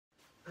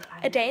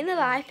a day in the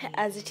life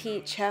as a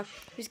teacher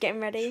who's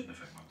getting ready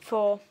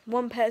for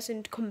one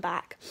person to come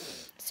back.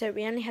 So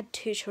we only had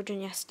 2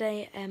 children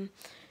yesterday,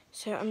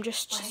 so I'm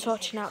just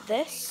sorting out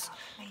this.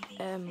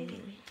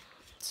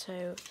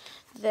 So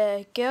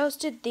the girls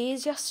did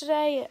these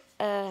yesterday,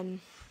 and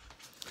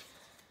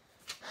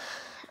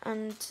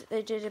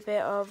they did a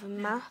bit of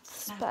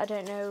maths, but I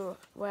don't know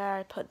where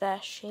I put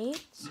their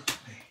sheets,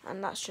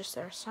 and that's just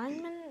their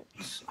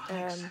assignments.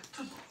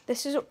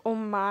 This is all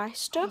my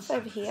stuff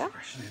over here,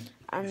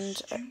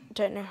 and I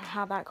don't know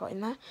how that got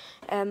in there.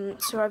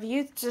 So I've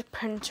used the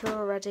printer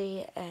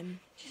already,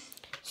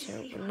 so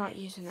we're not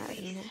using that at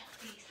the minute.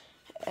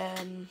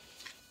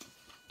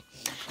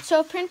 So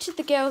I've printed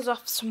the girls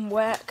off some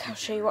work. I'll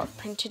show you what I've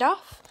printed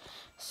off.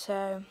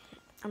 So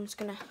I'm just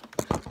gonna,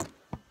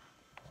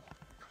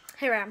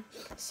 here I am.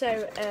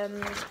 So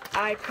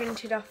I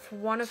printed off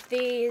one of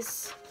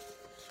these,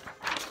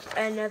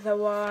 another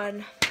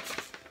one,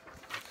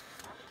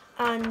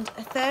 and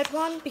a third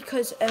one,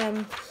 because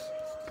the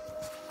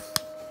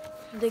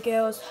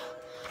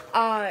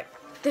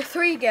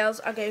 3 girls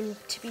are going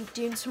to be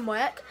doing some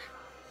work.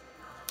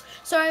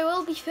 So I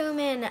will be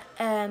filming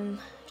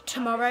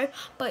tomorrow,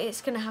 but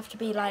it's gonna have to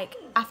be like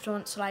after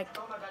once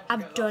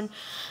I've done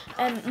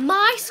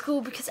my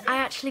school, because I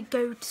actually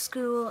go to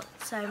school.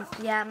 So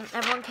yeah,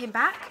 everyone came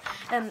back.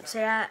 So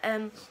yeah,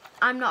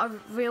 I'm not a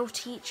real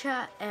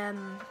teacher. My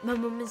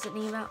mum isn't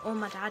either, or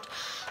my dad.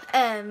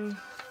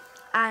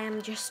 I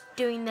am just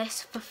doing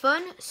this for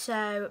fun,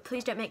 so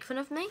please don't make fun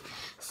of me.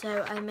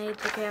 So I made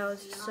the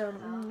girls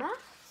some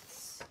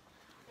maths.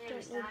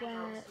 Don't know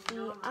where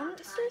the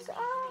answers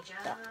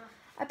are.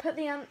 I put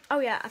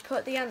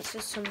the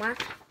answers somewhere,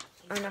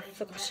 and I've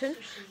forgotten.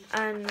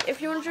 And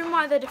if you're wondering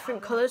why they're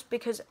different colours,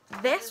 because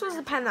this was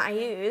the pen that I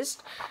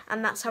used,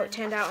 and that's how it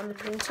turned out on the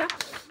printer.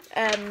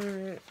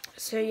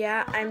 So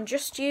yeah, I'm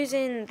just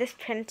using this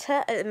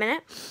printer at the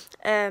minute.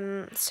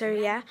 So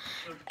yeah,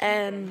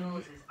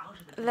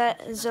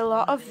 there's a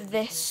lot of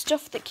this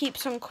stuff that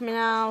keeps on coming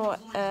out.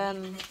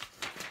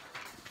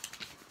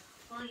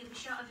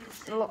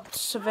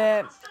 Lots of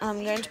it.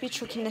 I'm going to be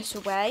chucking this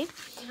away,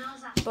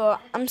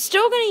 but I'm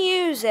still going to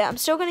use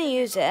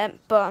it.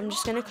 But I'm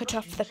just going to cut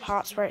off the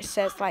parts where it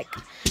says like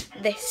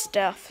this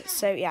stuff.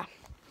 So yeah.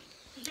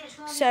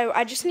 So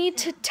I just need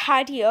to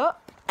tidy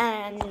up,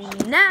 and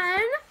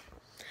then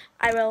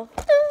I will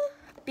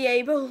be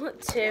able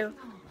to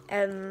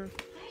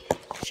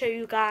show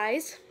you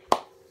guys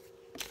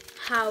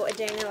how a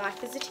day in the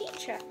life as a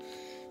teacher.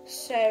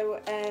 So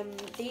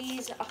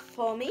these are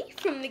for me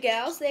from the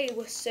girls. They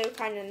were so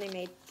kind and they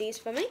made these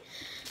for me.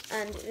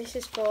 And this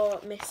is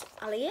for Miss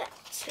Elliot.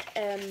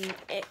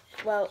 It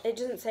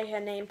doesn't say her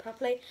name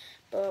properly,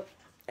 but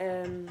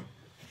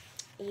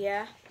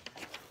yeah.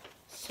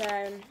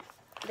 So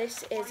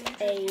this is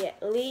a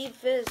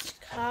leavers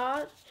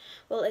card.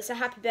 Well, it's a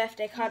happy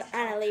birthday card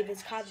and a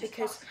leavers card,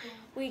 because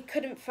we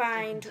couldn't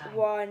find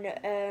one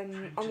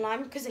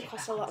online because it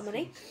costs a lot of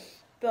money.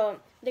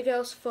 But the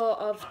girls thought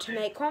of to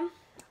make one,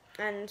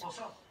 and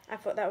I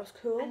thought that was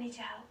cool. I need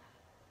your help.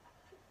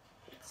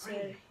 So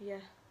yeah.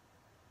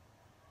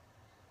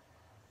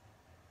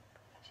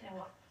 Do you know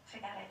what?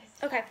 Forget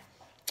it. Okay.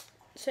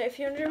 So if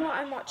you're wondering what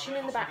I'm watching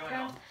in the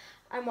background,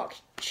 I'm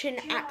watching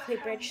Ackley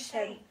Bridge,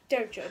 so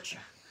don't judge.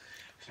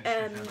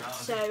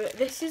 So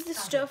this is the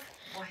stuff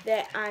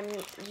that I'm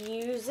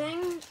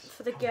using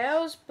for the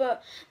girls,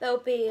 but there'll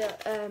be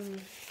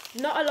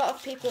not a lot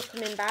of people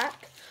coming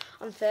back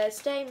on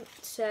Thursday,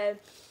 so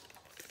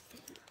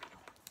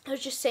I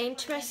was just saying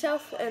to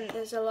myself,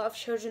 there's a lot of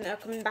children that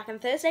are coming back on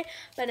Thursday,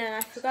 but then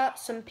I forgot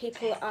some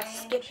people are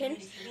skipping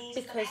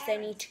because they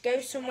need to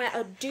go somewhere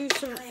or do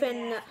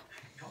something.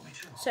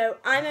 So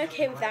I'm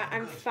okay with that,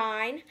 I'm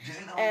fine.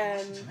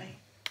 Alright,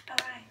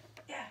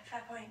 yeah,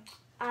 fair point.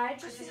 I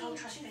just need to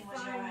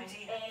find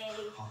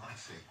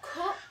a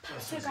cup.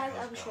 So guys,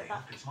 I'll show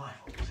that.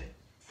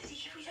 See,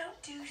 if we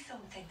don't do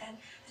something, then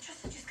the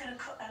trust are just going to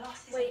cut their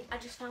losses. Wait, I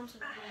just found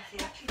something.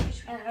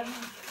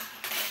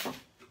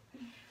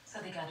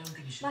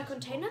 My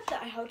container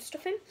that I hold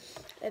stuff in.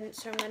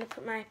 So I'm going to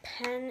put my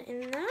pen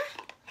in there.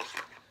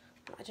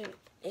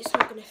 It's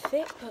not going to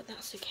fit, but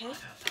that's okay.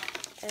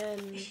 I'm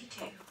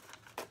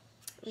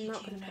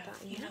not going to put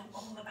that in You there. know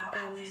all about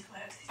how this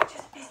works. It's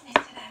just business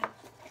to them.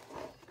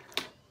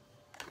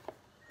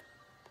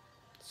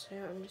 So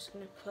I'm just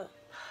going to put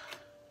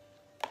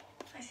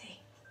I see.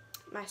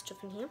 my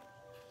stuff in here.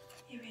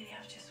 You really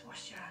have just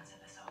washed your hands of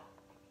this all.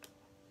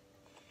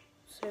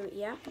 So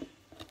yeah.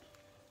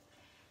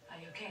 Are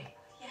you okay?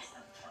 Yes,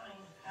 I'm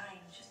fine.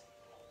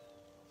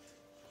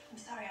 I'm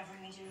sorry I've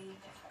ruined your evening.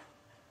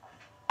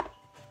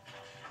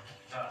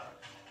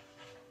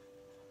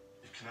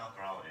 You can help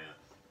her out here.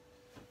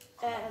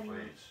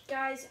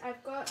 Guys,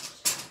 I've got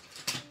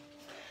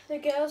the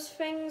girls'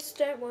 things.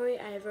 Don't worry,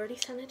 I have already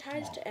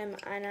sanitised, and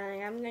I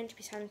am going to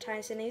be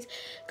sanitising these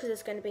because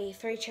there's going to be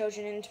 3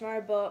 children in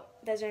tomorrow, but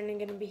there's only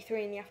going to be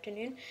 3 in the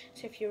afternoon.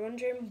 So if you're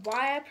wondering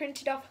why I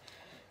printed off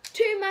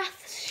 2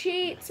 math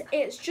sheets,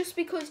 it's just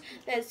because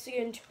there's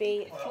going to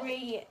be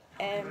 3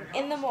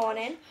 in the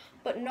morning,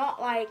 but not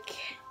like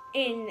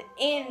in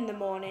the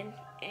morning.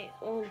 It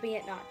will be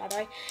at night, by the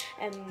way.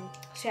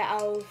 So yeah,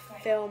 I'll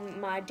film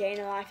my day in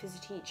the life as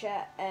a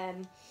teacher.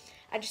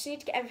 I just need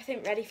to get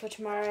everything ready for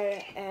tomorrow.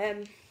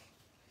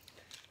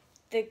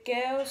 The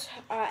girls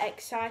are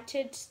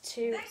excited to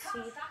see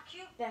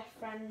their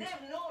friend.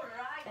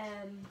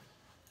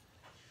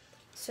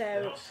 So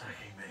You're not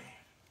sacking me.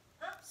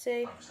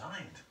 see. I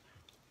resigned.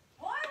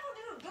 Why would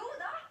you do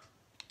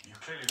that? You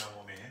clearly don't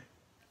want me here.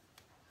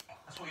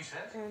 That's what you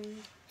said.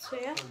 So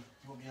yeah. So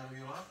you want me out of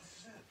your life? This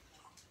is it.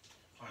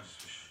 I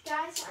just wish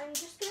Guys, I'm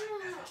just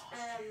gonna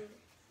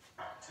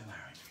to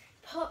marry me.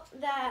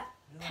 put their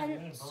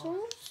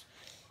pencils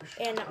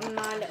in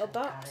my little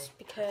box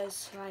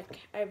because like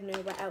I have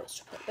nowhere else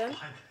to put them. Why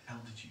the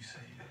hell did you say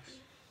yes?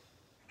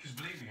 Because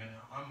believe me,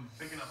 I'm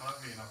big enough and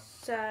ugly enough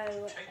So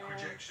to take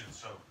rejection,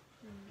 so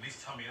at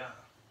least tell me that.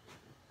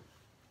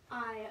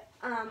 I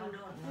am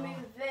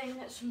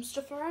moving some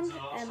stuff around. When's the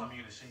last time you're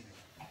going to see me?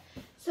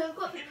 So I've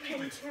got the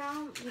printer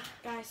out. You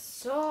guys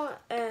saw.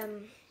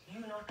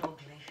 You're not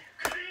ugly.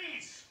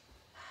 Please!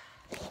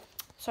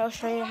 So I'll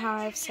show you how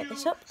I've set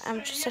this up.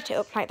 Just set it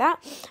up like that.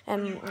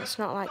 It's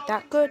not like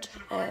that good.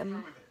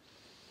 No.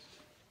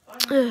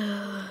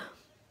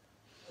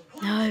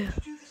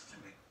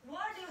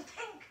 Why do you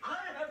think? I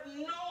have no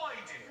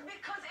idea.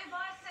 Because if I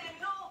say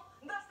no,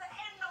 that's the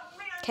end of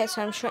me. Okay,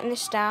 so I'm shutting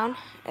this down.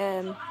 So I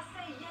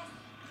say yes.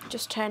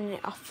 Just turning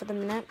it off for the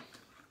minute.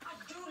 I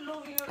do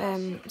love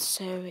you.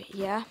 So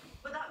yeah.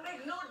 But that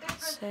makes no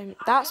difference. So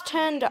that's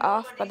turned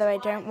off. By the way,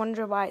 don't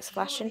wonder why it's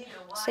flashing.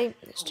 See,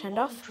 it's turned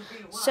off.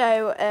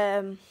 So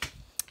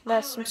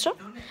there's some stuff.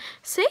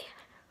 See,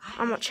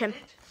 I'm watching.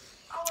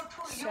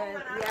 So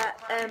yeah,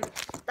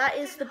 that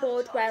is the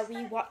board where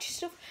we watch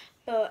stuff,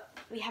 but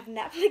we have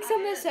Netflix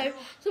on there. So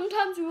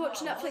sometimes we watch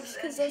Netflix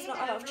because there's not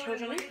a lot of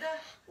children in.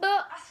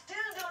 But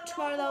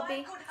tomorrow there'll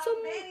be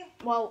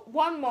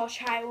one more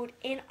child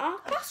in our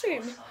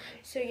classroom.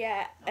 So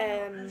yeah,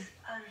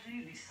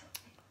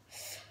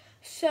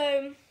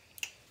 so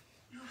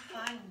You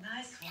find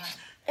nice wife.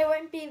 it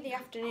won't be the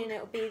afternoon,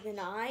 it'll be the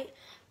night.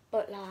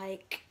 But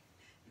like,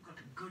 You got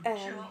a good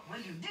job. Well,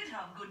 you did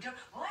have a good job.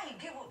 Why you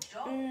give up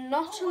job?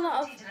 not a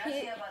lot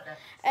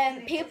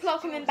of people are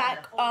coming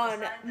back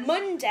on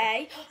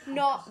Monday.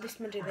 Not this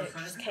Monday that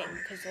just came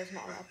because there's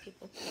not a lot of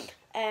people.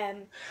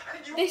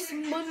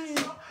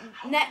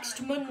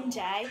 Next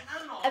Monday,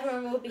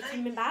 everyone will be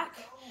coming back.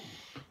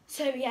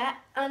 So yeah,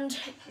 and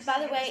by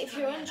the way, if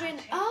you're wondering,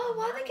 oh,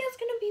 why are the girls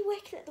going to be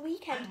working at the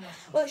weekend?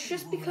 Well, it's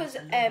just because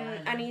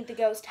I need the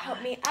girls to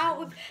help me out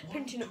with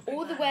printing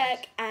all the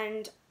work,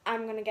 and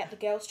I'm going to get the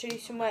girls to do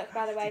some work,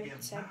 by the way.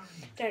 So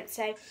don't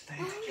say,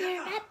 oh,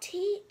 you're a bad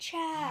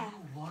teacher.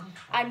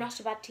 I'm not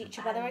a bad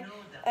teacher, by the way.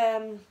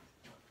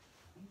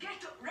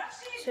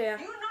 So yeah,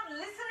 You're not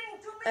listening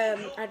to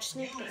me. I just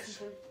need to get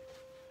something.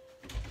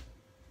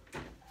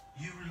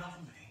 You love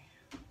me.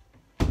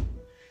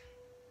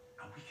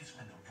 And we can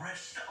spend the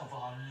rest of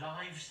our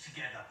lives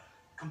together,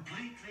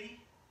 completely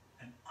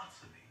and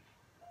utterly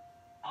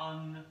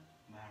unmarried.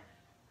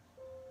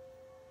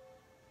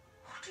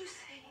 What are you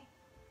saying?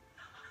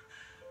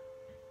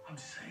 I'm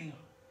saying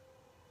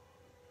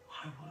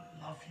I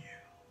will love you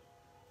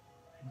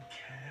and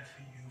care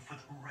for you for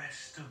the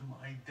rest of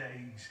my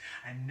days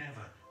and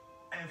never,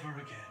 ever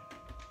again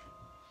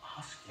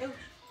ask you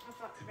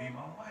to be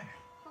my wife.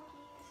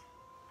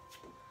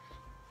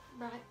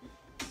 Right,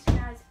 so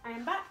guys, I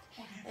am back.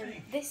 What do you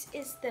think? This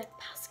is the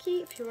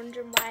passkey, if you're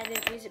wondering why I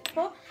didn't use it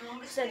before,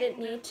 because I didn't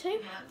need to,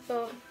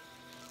 but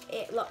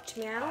it locked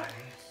me out,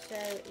 so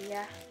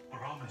yeah.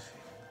 Promise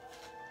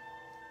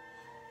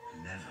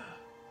you never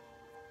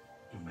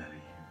to marry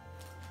you.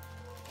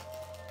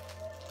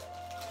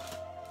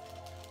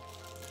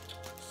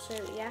 So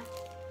yeah.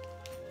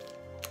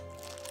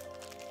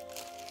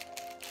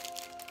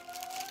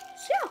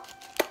 So,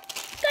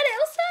 got it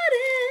all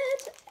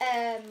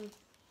started!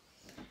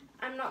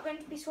 I'm not going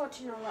to be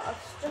sorting a lot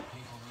of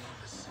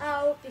stuff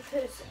out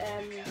because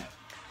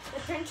the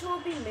printer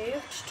will be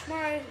moved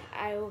tomorrow,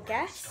 I will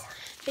guess,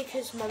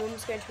 because my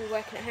mum's going to be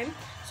working at home.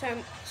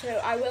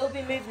 So I will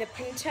be moving the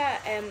printer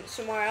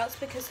somewhere else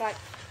because like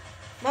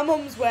my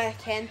mum's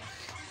working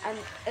and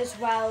as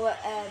well.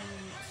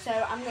 So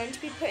I'm going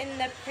to be putting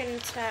the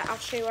printer. I'll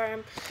show you where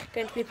I'm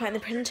going to be putting the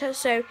printer.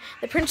 So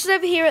the printer's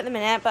over here at the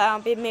minute, but I'll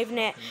be moving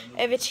it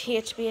over to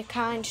here to be a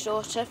kind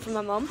daughter for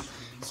my mum.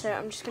 So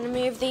I'm just going to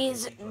move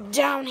these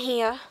down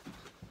here.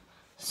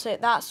 So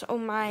that's all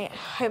my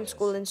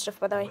homeschooling stuff,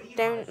 by the way.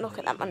 Don't look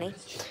at that money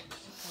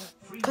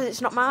because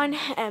it's not mine.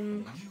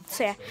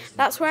 So yeah,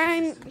 that's where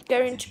I'm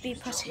going to be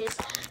putting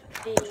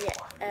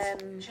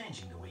the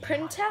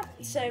printer.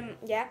 So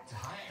yeah,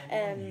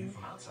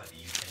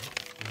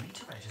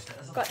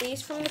 got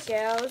these from the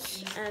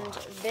girls and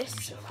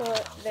this for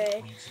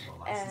the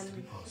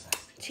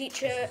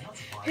teacher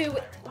who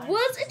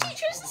was a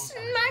teacher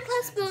assistant in my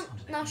class,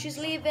 but now she's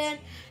leaving.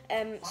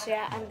 So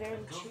yeah, I'm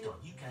going to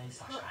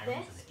put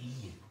this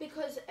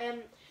because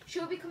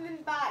she'll be coming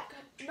back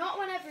not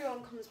when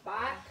everyone comes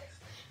back,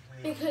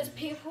 because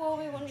people will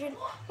be wondering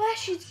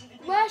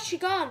where's she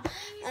gone,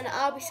 and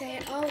I'll be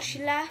saying, oh,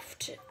 she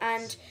left,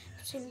 and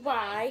saying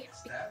why,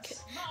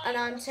 and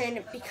I'm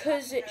saying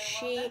because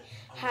she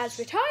has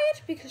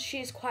retired, because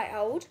she's quite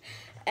old.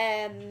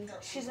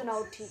 She's an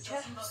old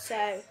teacher,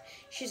 so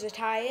she's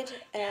retired.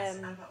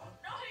 So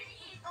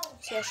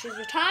yeah, she's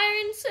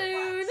retiring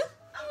soon.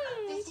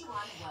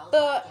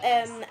 But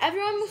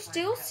everyone will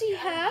still see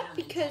her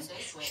because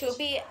she'll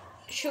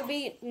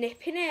be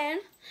nipping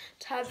in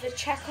to have a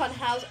check on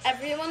how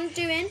everyone's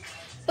doing.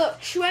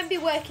 But she won't be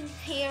working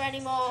here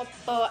anymore.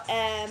 But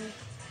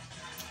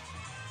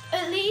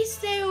at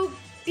least they'll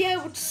be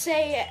able to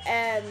say,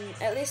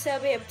 at least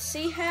they'll be able to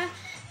see her,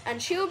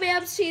 and she'll be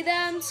able to see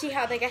them, see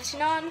how they're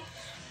getting on.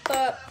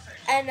 But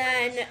and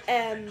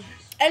then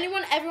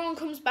everyone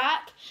comes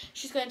back,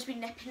 she's going to be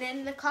nipping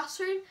in the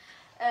classroom,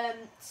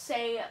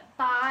 say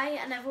bye,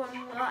 and everyone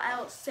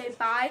else say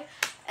bye.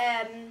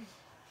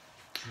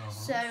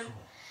 So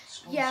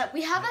yeah,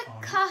 we have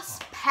a class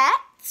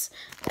pet.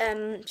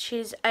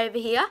 She's over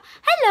here.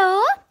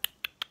 Hello.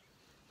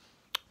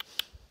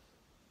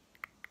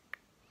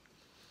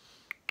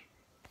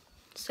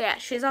 So yeah,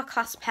 she's our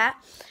class pet.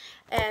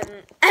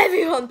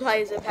 Everyone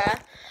plays with her,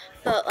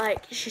 but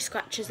like she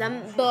scratches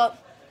them. But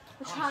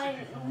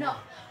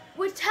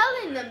we're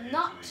telling them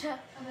not to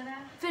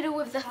fiddle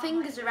with their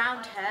fingers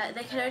around her.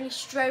 They can only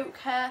stroke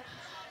her.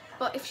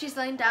 But if she's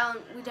laying down,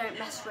 we don't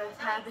mess with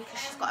her because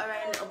she's got her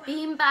own little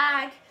bean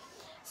bag.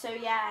 So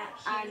yeah,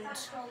 and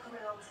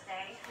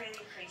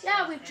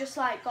yeah, we've just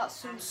like got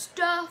some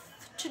stuff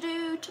to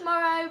do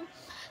tomorrow.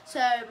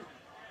 So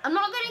I'm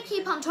not going to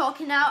keep on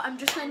talking now. I'm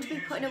just going to be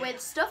putting away the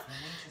stuff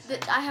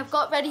that I have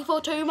got ready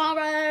for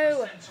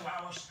tomorrow.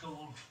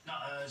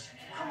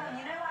 Come on,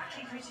 you know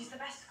Ackley Bridge is the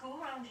best school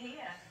around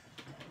here.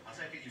 I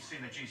take it you've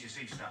seen the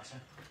GCSE stats, huh?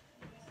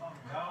 Oh,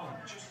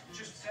 no,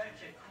 just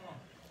take it, come on.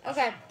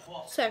 Okay,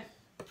 so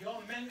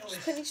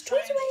just put these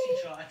toys away.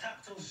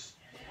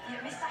 Yeah,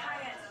 Mr.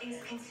 Hyatt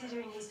is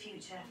considering his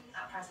future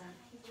at present.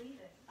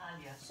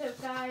 So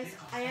guys,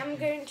 I am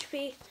going to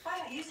be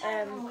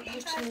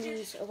putting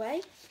these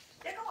away.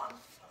 Yeah, go on.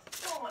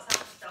 Go on, what's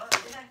that story,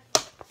 isn't it?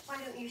 Why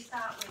don't you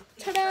start with...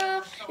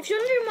 Ta-da! If you're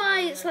wondering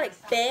why it's like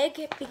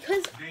big,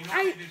 because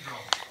I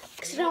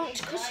don't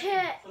cut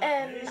it,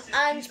 and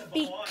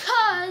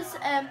because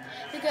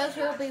the girls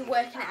will be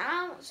working it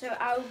out, so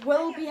I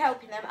will be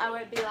helping them. I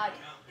won't be like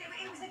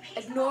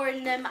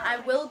ignoring them. I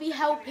will be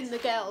helping the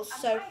girls,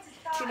 so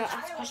do not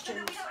ask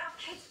questions.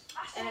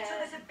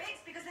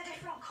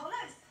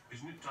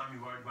 Isn't it time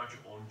you worried about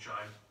your own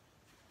child?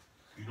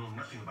 You know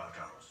nothing about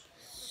ours.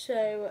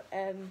 So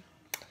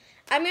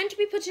I'm going to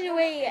be putting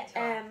away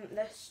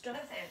the stuff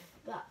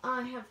that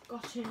I have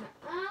gotten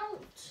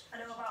out. I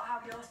know about how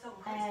your son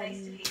cut his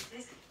face to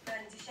pieces,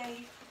 burned to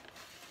shade.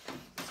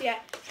 So yeah,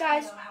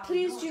 guys,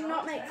 please do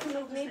not make fun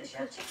of me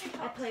because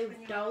I play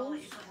with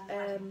dolls.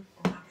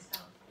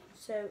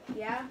 So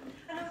yeah.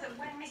 I know that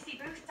when Missy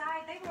Booth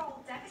died, they were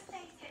all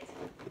devastated.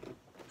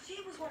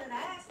 She was one of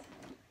theirs.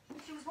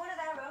 She was one of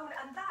their own,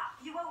 and that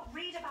you won't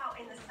read about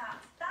in the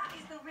stats. That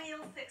is the real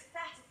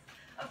success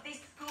of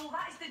this school.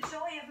 That is the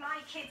joy of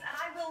my kids, and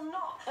I will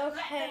not.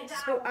 Okay,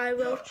 so I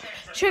will.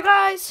 Sure,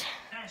 guys.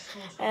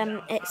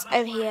 It's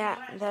over here.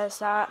 There's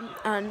that,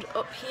 and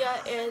up here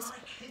is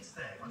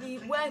the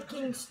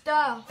working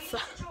stuff.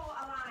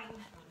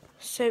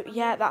 So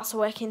yeah, that's the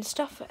working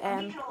stuff. We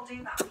can all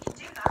do that. We can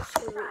do that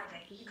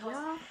Friday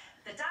because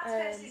the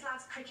Dad's versus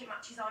Lads cricket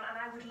match is on, and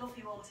I would love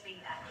you all to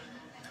be there.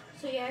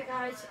 So yeah,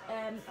 guys.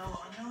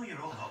 Oh, I know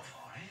you're all up for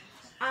it.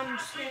 I'm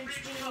just going to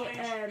be.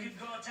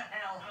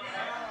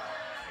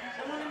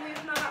 I'm going to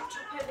move my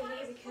laptop over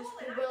here because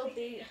there will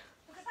be.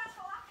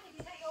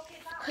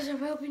 Because I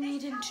will be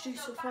needing to do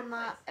stuff on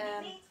that.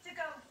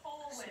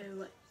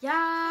 So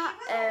yeah.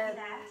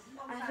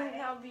 I think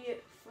that'll be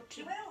it for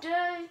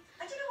today.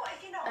 And you know what?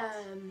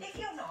 If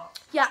you're not.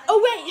 Yeah. Oh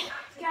wait,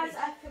 guys,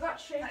 I forgot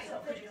to show you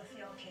something. For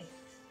your kids.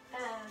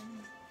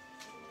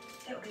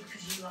 It'll be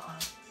because you are.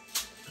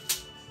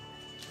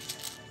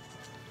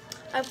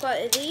 I've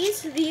got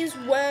these. These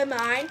were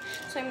mine,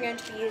 so I'm going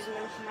to be using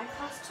them for my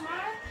class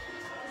tomorrow.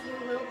 We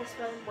will be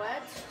spelling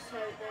words, so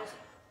those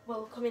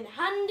will come in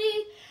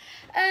handy.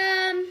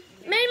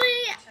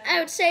 Mainly, I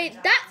would say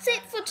that's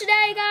it for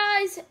today,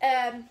 guys.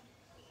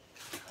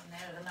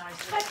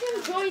 Hope you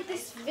enjoyed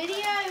this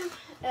video.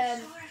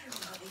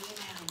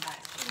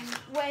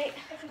 Wait,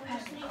 I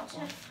just need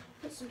to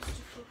put some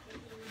stuff up.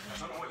 I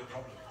don't know what your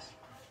problem is.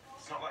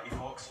 It's not like your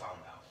folks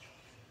found out.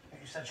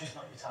 You said she's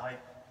not your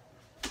type.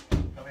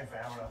 Not in for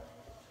Aura.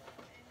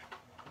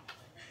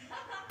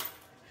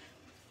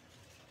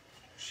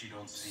 She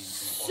don't seem to.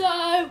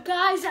 So,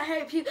 guys, I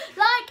hope you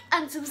like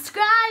and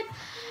subscribe.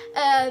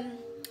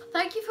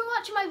 Thank you for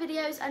watching my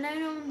videos. I know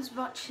no one's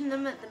watching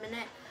them at the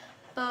minute,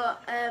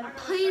 but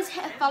please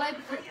hit a follow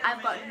because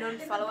I've got none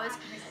followers.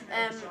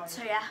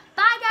 So yeah,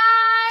 bye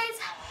guys.